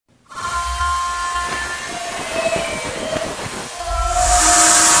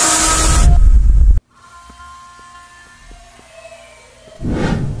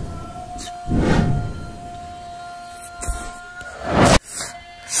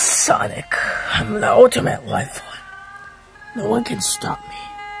Sonic. I'm the ultimate life form. No one can stop me.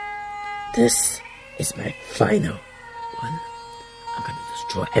 This is my final one. I'm gonna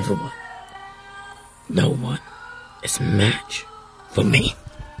destroy everyone. No one is a match for me.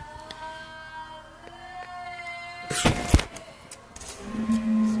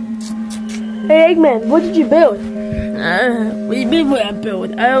 Hey Eggman, what did you build? What do you mean what I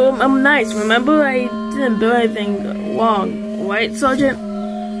built? I'm nice, remember? I didn't build anything wrong, right, Sergeant?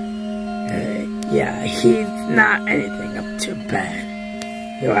 Yeah, he's not anything up too bad.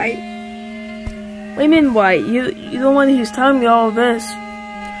 You're right? What do you mean, why? You're the one who's telling me all this.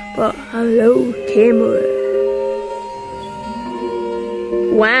 But, hello, camera.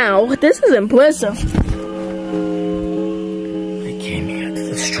 Wow, this is impressive. I came here to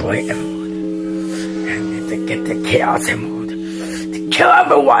destroy everyone. And to get the Chaos Emerald. To kill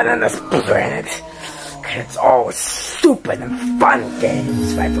everyone on this planet. Cause it's all stupid and fun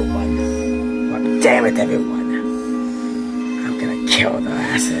games for everyone. But damn it, everyone. I'm gonna kill their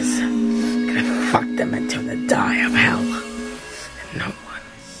asses. I'm gonna fuck them until they die of hell. And no one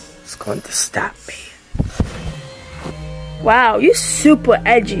is going to stop me. Wow, you're super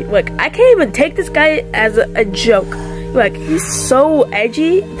edgy. Like, I can't even take this guy as a joke. Like, he's so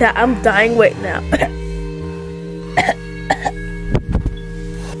edgy that I'm dying right now.